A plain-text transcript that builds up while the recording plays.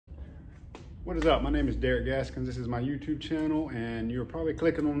What is up? My name is Derek Gaskins. This is my YouTube channel, and you're probably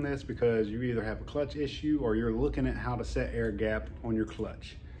clicking on this because you either have a clutch issue or you're looking at how to set air gap on your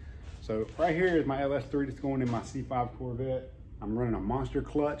clutch. So right here is my LS3 that's going in my C5 Corvette. I'm running a monster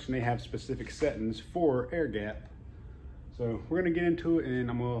clutch and they have specific settings for air gap. So we're gonna get into it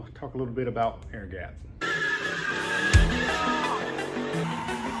and I'm gonna talk a little bit about air gap.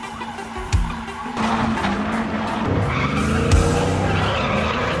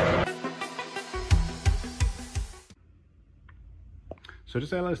 So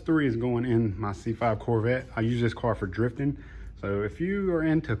this LS3 is going in my C5 Corvette. I use this car for drifting. So if you are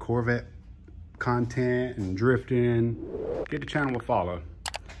into Corvette content and drifting, get the channel a follow.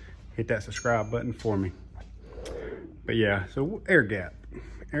 Hit that subscribe button for me. But yeah, so air gap.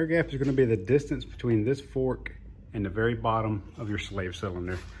 Air gap is gonna be the distance between this fork and the very bottom of your slave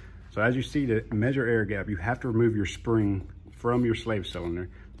cylinder. So as you see, to measure air gap, you have to remove your spring from your slave cylinder.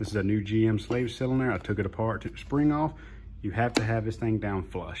 This is a new GM slave cylinder. I took it apart, took the spring off. You have to have this thing down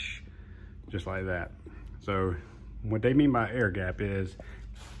flush, just like that. So what they mean by air gap is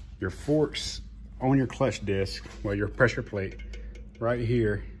your forks on your clutch disc, well, your pressure plate right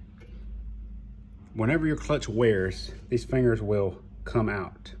here. Whenever your clutch wears, these fingers will come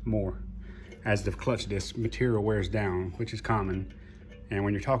out more as the clutch disc material wears down, which is common. And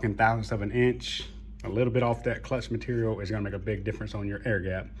when you're talking thousandths of an inch, a little bit off that clutch material is gonna make a big difference on your air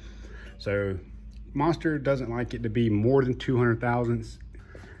gap. So Monster doesn't like it to be more than 200 thousandths.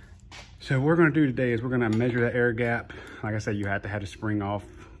 So what we're gonna do today is we're gonna measure that air gap. Like I said, you have to have the spring off.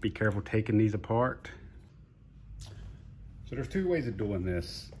 Be careful taking these apart. So there's two ways of doing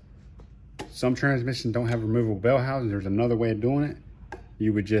this. Some transmissions don't have removable bell housings. There's another way of doing it.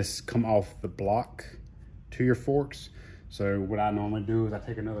 You would just come off the block to your forks. So what I normally do is I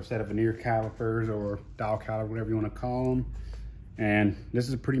take another set of veneer calipers or dial caliper, whatever you wanna call them. And this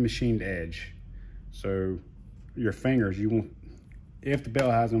is a pretty machined edge. So your fingers, you won't, if the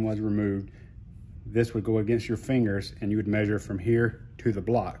bell housing was removed, this would go against your fingers and you would measure from here to the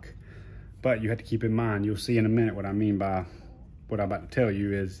block. But you have to keep in mind, you'll see in a minute what I mean by what I'm about to tell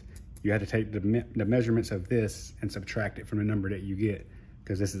you is you have to take the measurements of this and subtract it from the number that you get,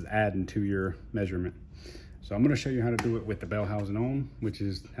 because this is adding to your measurement. So I'm gonna show you how to do it with the bell housing on, which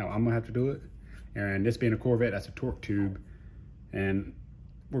is how I'm gonna have to do it. And this being a Corvette, that's a torque tube. And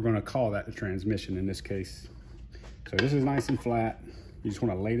we're gonna call that the transmission in this case. So this is nice and flat. You just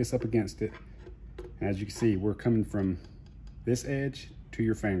wanna lay this up against it. And as you can see, we're coming from this edge to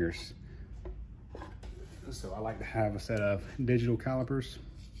your fingers. So I like to have a set of digital calipers.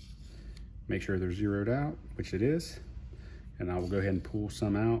 Make sure they're zeroed out, which it is. And I will go ahead and pull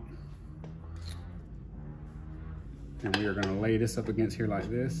some out. And we are gonna lay this up against here like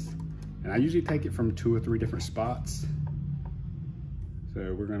this. And I usually take it from 2 or 3 different spots.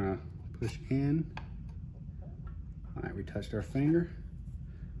 So we're gonna push in. All right, we touched our finger.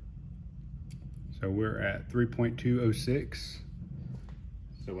 So we're at 3.206.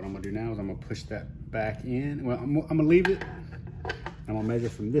 So what I'm gonna do now is I'm gonna push that back in. Well, I'm gonna leave it. I'm gonna measure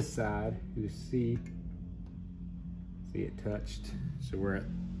from this side. You see it touched. So we're at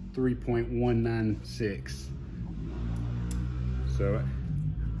 3.196. So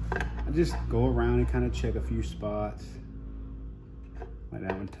I just go around and kind of check a few spots. Like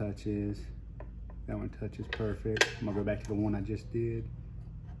that one touches. That one touches perfect. I'm gonna go back to the one I just did.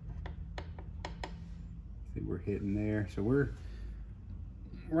 See, we're hitting there. So we're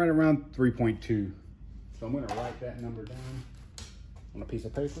right around 3.2. So I'm gonna write that number down on a piece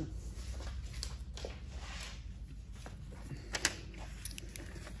of paper.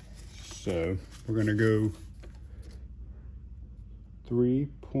 So we're gonna go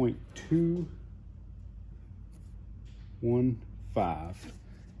 3.215.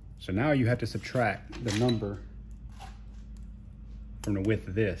 So now you have to subtract the number from the width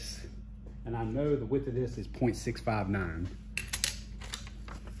of this. And I know the width of this is 0.659.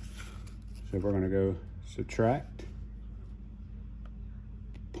 So we're gonna go subtract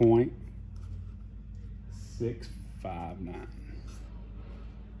 0.659.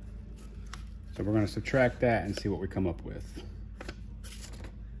 So we're gonna subtract that and see what we come up with.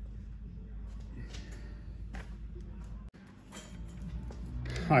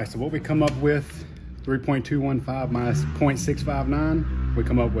 All right, so what we come up with, 3.215 minus 0.659, we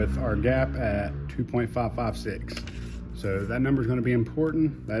come up with our gap at 2.556. So that number is going to be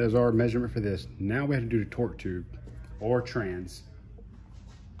important. That is our measurement for this. Now we have to do the torque tube or trans.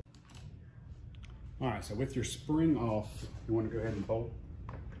 All right, so with your spring off, you want to go ahead and bolt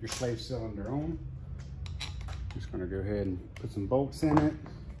your slave cylinder on. Just going to go ahead and put some bolts in it.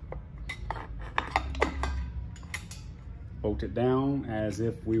 bolt it down as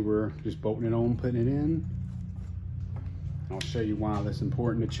if we were just bolting it on, putting it in. I'll show you why that's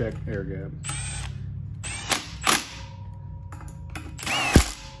important to check air gap.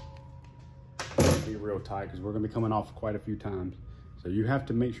 Be real tight because we're going to be coming off quite a few times. So you have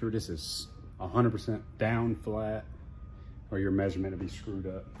to make sure this is 100% down flat or your measurement will be screwed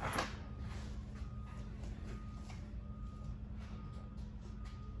up.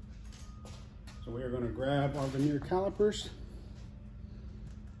 So we are going to grab our vernier calipers.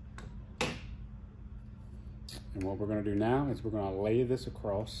 And what we're going to do now is we're going to lay this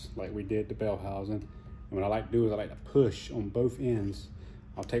across like we did the bell housing. And what I like to do is I like to push on both ends.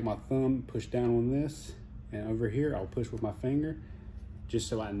 I'll take my thumb, push down on this, and over here I'll push with my finger just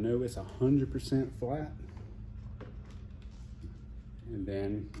so I know it's 100% flat. And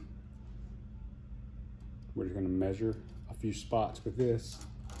then we're just going to measure a few spots with this.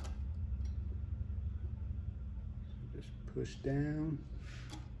 Just push down.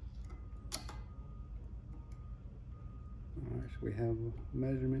 All right, so we have a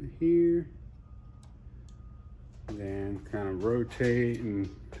measurement here. And then kind of rotate and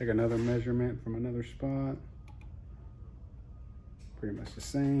take another measurement from another spot. Pretty much the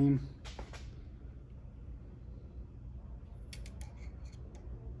same.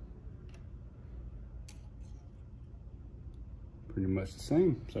 Pretty much the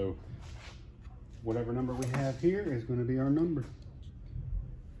same. So whatever number we have here is going to be our number.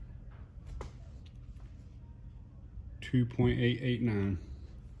 2.889.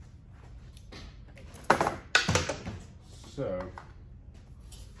 So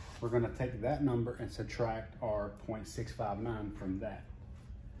we're going to take that number and subtract our 0.659 from that.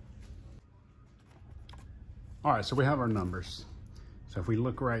 All right, so we have our numbers. So if we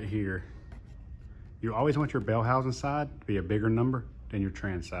look right here, you always want your bell housing side to be a bigger number than your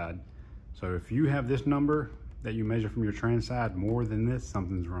trans side. So if you have this number that you measure from your trans side more than this,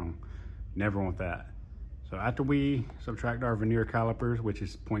 something's wrong. Never want that. So after we subtract our vernier calipers, which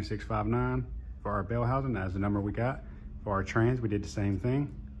is 0.659 for our bell housing, that's the number we got. For our trans, we did the same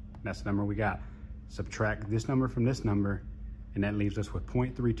thing. That's the number we got. Subtract this number from this number, and that leaves us with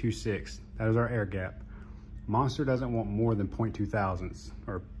 0.326. That is our air gap. Monster doesn't want more than 0.2 thousandths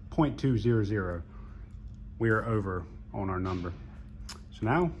or 0.200. We are over on our number. So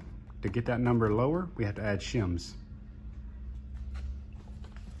now, to get that number lower, we have to add shims.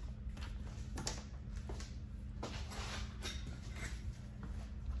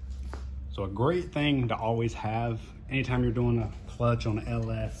 So a great thing to always have anytime you're doing a clutch on an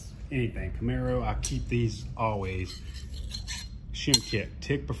LS, anything, Camaro, I keep these always. Shim kit,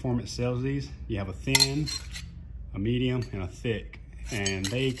 Tick Performance sells these. You have a thin, a medium, and a thick, and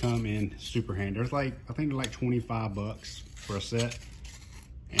they come in super handy. There's like, I think they're like 25 bucks for a set,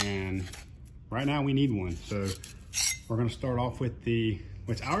 and right now we need one. So we're gonna start off with the,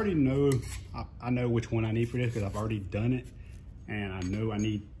 which I already know, I know which one I need for this because I've already done it, and I know I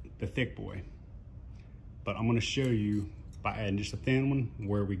need the thick boy. But I'm gonna show you by adding just a thin one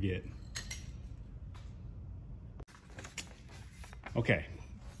where we get. Okay,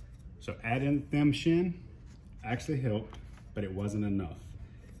 so adding them shin actually helped, but it wasn't enough.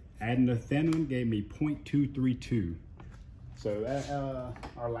 Adding the thin one gave me 0.232. So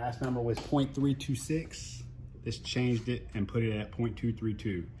our last number was 0.326. This changed it and put it at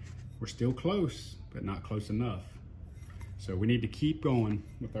 0.232. We're still close, but not close enough. So we need to keep going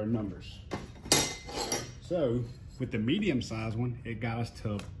with our numbers. So with the medium size one, it got us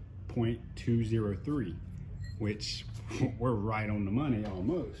to 0.203, which we're right on the money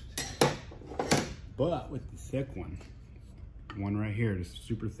almost. But with the thick one right here, this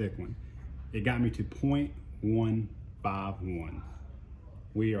super thick one, it got me to 0.151.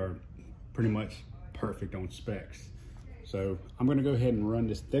 We are pretty much perfect on specs. So I'm gonna go ahead and run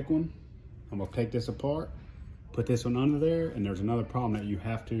this thick one. I'm gonna take this apart, put this one under there, and there's another problem that you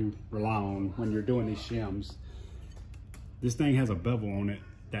have to rely on when you're doing these shims. This thing has a bevel on it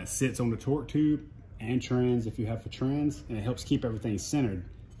that sits on the torque tube and trans if you have a trans, and it helps keep everything centered.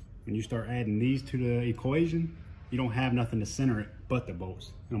 When you start adding these to the equation, you don't have nothing to center it but the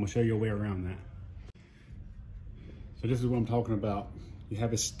bolts. And I'm gonna show you a way around that. So this is what I'm talking about. You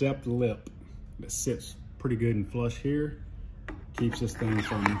have a stepped lip that sits pretty good and flush here. Keeps this thing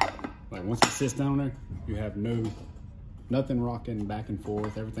from, like once it sits down there, you have nothing rocking back and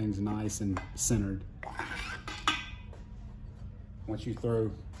forth. Everything's nice and centered. Once you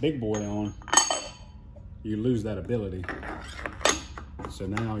throw big boy on, you lose that ability. So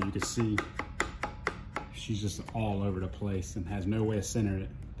now you can see she's just all over the place and has no way of centering it.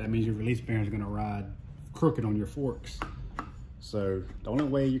 That means your release bearing is gonna ride crooked on your forks. So the only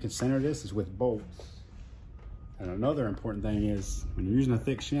way you can center this is with bolts. And another important thing is when you're using a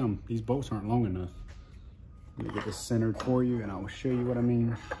thick shim, these bolts aren't long enough. Let me get this centered for you and I will show you what I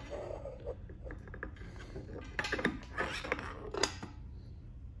mean.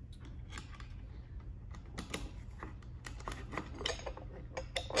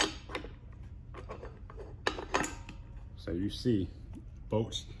 So you see,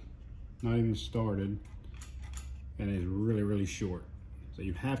 bolts not even started and it's really, really short. So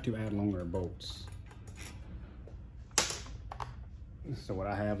you have to add longer bolts. So what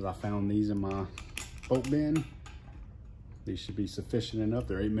I have is I found these in my bolt bin. These should be sufficient enough.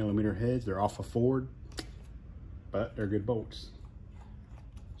 They're 8mm heads. They're off a Ford, but they're good bolts.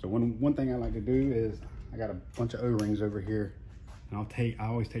 So one thing I like to do is I got a bunch of O-rings over here, and I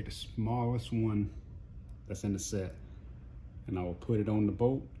always take the smallest one that's in the set, and I will put it on the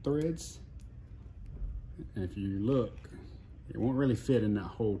bolt threads. And if you look, it won't really fit in that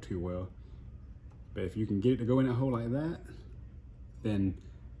hole too well. But if you can get it to go in that hole like that, then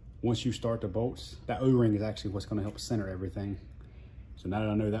once you start the bolts, that O-ring is actually what's gonna help center everything. So now that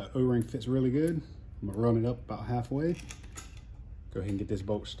I know that O-ring fits really good, I'm gonna run it up about halfway. Go ahead and get this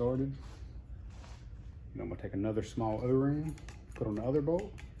bolt started. And I'm gonna take another small O-ring, put on the other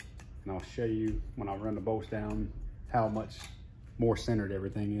bolt, and I'll show you when I run the bolts down how much more centered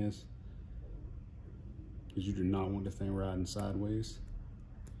everything is. Because you do not want this thing riding sideways.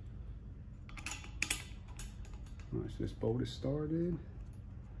 All right, so this bolt is started.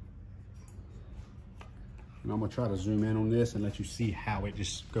 And I'm gonna try to zoom in on this and let you see how it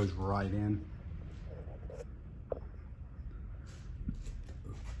just goes right in.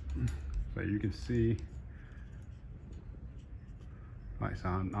 So you can see, all right, so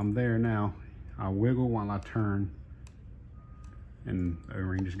I'm there now. I wiggle while I turn and the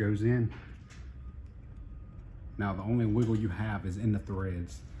O-ring just goes in. Now the only wiggle you have is in the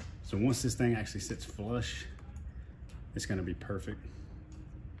threads. So once this thing actually sits flush, it's gonna be perfect.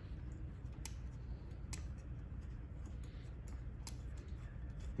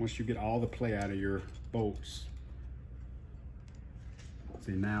 Once you get all the play out of your bolts,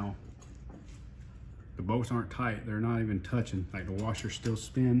 see now, the bolts aren't tight, they're not even touching, like the washers still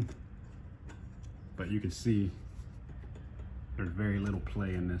spin, but you can see there's very little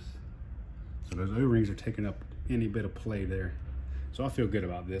play in this. So those O-rings are taking up any bit of play there. So I feel good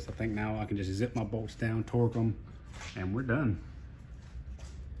about this. I think now I can just zip my bolts down, torque them, and we're done.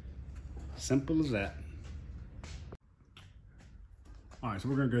 Simple as that. All right, so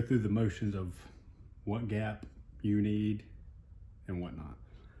we're gonna go through the motions of what gap you need and whatnot.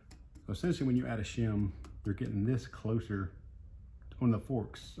 So essentially when you add a shim, you're getting this closer on the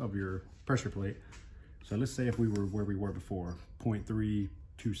forks of your pressure plate. So let's say if we were where we were before,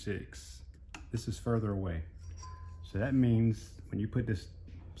 0.326, this is further away. So that means when you put this,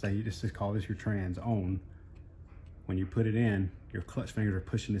 say you just call this your trans on, when you put it in, your clutch fingers are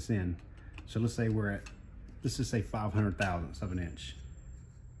pushing this in. So let's say we're at, let's just say 500 thousandths of an inch.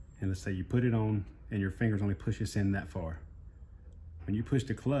 And let's say you put it on and your fingers only push this in that far. When you push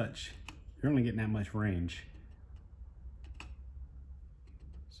the clutch, you're only getting that much range.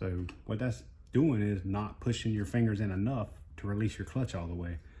 So what that's doing is not pushing your fingers in enough to release your clutch all the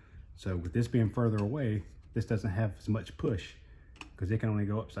way. So with this being further away, this doesn't have as much push because it can only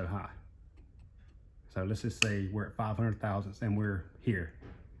go up so high. So let's just say we're at 500 thousandths and we're here.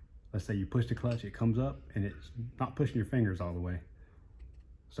 Let's say you push the clutch, it comes up and it's not pushing your fingers all the way.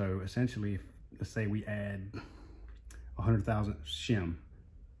 So essentially, let's say we add 100,000 shim,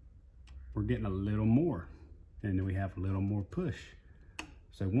 we're getting a little more and then we have a little more push.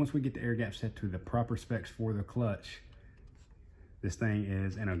 So once we get the air gap set to the proper specs for the clutch, this thing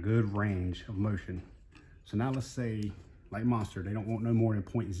is in a good range of motion. So now let's say, like Monster, they don't want no more than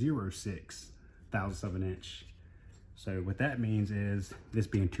 0.06 thousandths of an inch. So what that means is this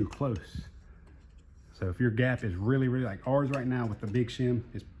being too close. So if your gap is really, really like ours right now with the big shim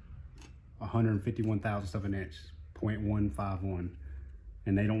is 151 thousandths of an inch, 0.151.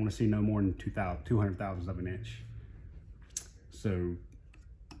 And they don't want to see no more than 200 thousandths of an inch. So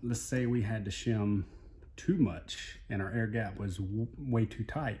let's say we had to shim too much and our air gap was way too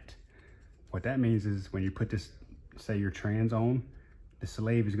tight. What that means is when you put this, say your trans on, the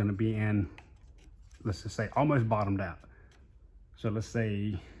slave is going to be in, let's just say almost bottomed out. So let's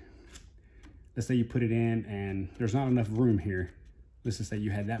say you put it in and there's not enough room here. Let's just say you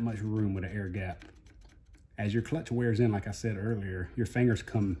had that much room with an air gap. As your clutch wears in, like I said earlier, your fingers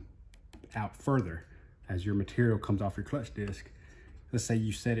come out further as your material comes off your clutch disc. Let's say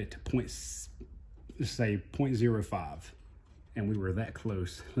you set it to 0.05 and we were that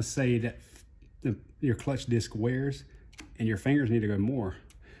close. Let's say that your clutch disc wears and your fingers need to go more.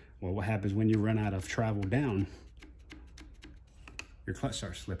 Well, what happens when you run out of travel down? your clutch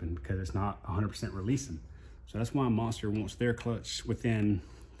starts slipping because it's not 100% releasing. So that's why Monster wants their clutch within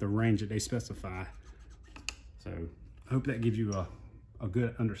the range that they specify. So I hope that gives you a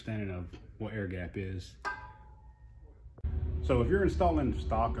good understanding of what air gap is. So if you're installing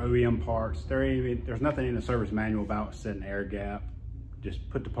stock OEM parts, there's nothing in the service manual about setting air gap. Just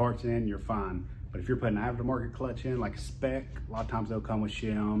put the parts in, you're fine. But if you're putting an aftermarket clutch in, like a spec, a lot of times they'll come with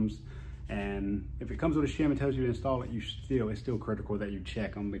shims. And if it comes with a shim and tells you to install it, it's still critical that you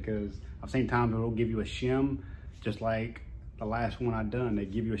check them, because I've seen times where they'll give you a shim, just like the last one I done, they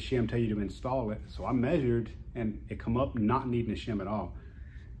give you a shim, tell you to install it. So I measured and it come up not needing a shim at all.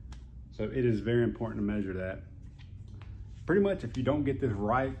 So it is very important to measure that. Pretty much if you don't get this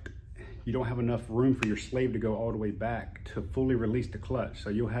right, you don't have enough room for your slave to go all the way back to fully release the clutch. So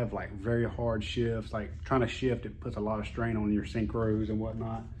you'll have like very hard shifts, like trying to shift, it puts a lot of strain on your synchros and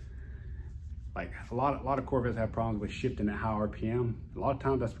whatnot. Like a lot of Corvettes have problems with shifting at high RPM. A lot of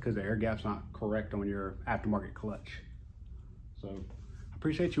times that's because the air gap's not correct on your aftermarket clutch. So I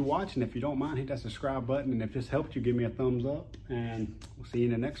appreciate you watching. If you don't mind, hit that subscribe button. And if this helped you, give me a thumbs up, and we'll see you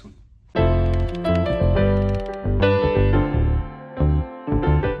in the next one.